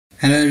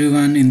Hello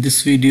everyone, in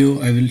this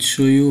video I will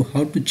show you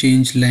how to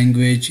change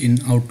language in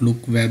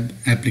Outlook web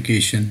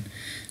application.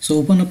 So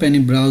open up any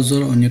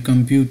browser on your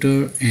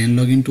computer and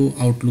log into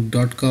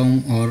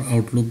outlook.com or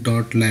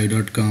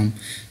outlook.live.com.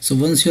 So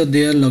once you're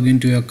there, log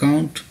into your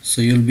account,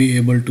 so you'll be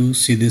able to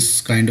see this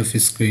kind of a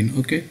screen.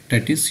 Okay,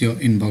 that is your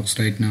inbox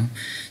right now.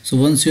 So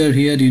once you are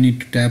here, you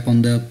need to tap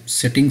on the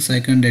settings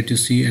icon that you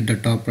see at the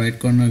top right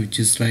corner, which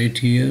is right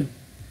here.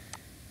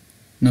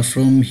 Now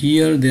from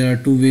here there are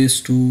two ways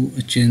to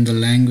change the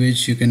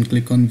language. You can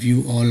click on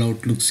view all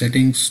Outlook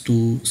settings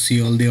to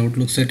see all the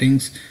Outlook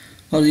settings,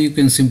 or you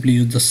can simply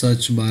use the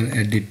search bar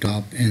at the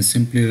top and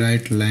simply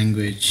write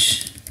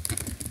language.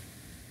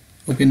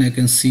 Okay, now you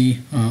can see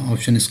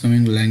option is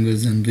coming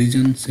language and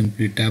region.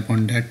 Simply tap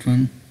on that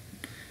one.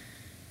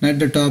 Now at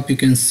the top you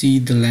can see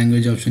the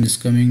language option is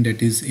coming,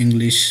 that is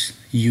English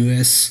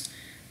US.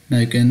 Now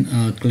you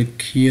can click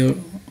here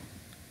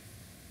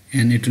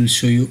and it will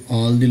show you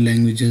all the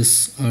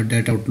languages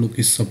that Outlook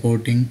is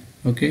supporting.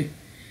 Okay,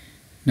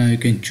 now you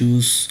can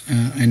choose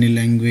any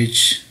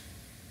language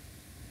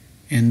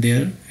and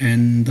there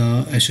and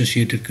the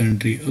associated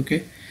country.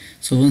 Okay,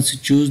 so once you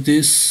choose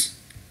this,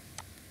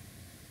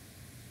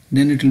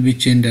 then it will be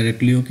changed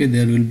directly. Okay,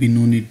 there will be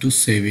no need to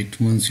save it.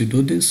 Once you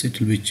do this, it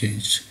will be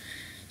changed.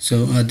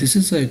 So this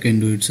is how you can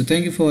do it. So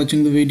thank you for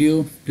watching the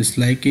video. Please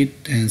like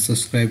it and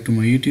subscribe to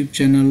my YouTube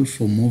channel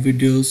for more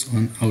videos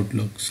on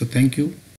Outlook. So thank you.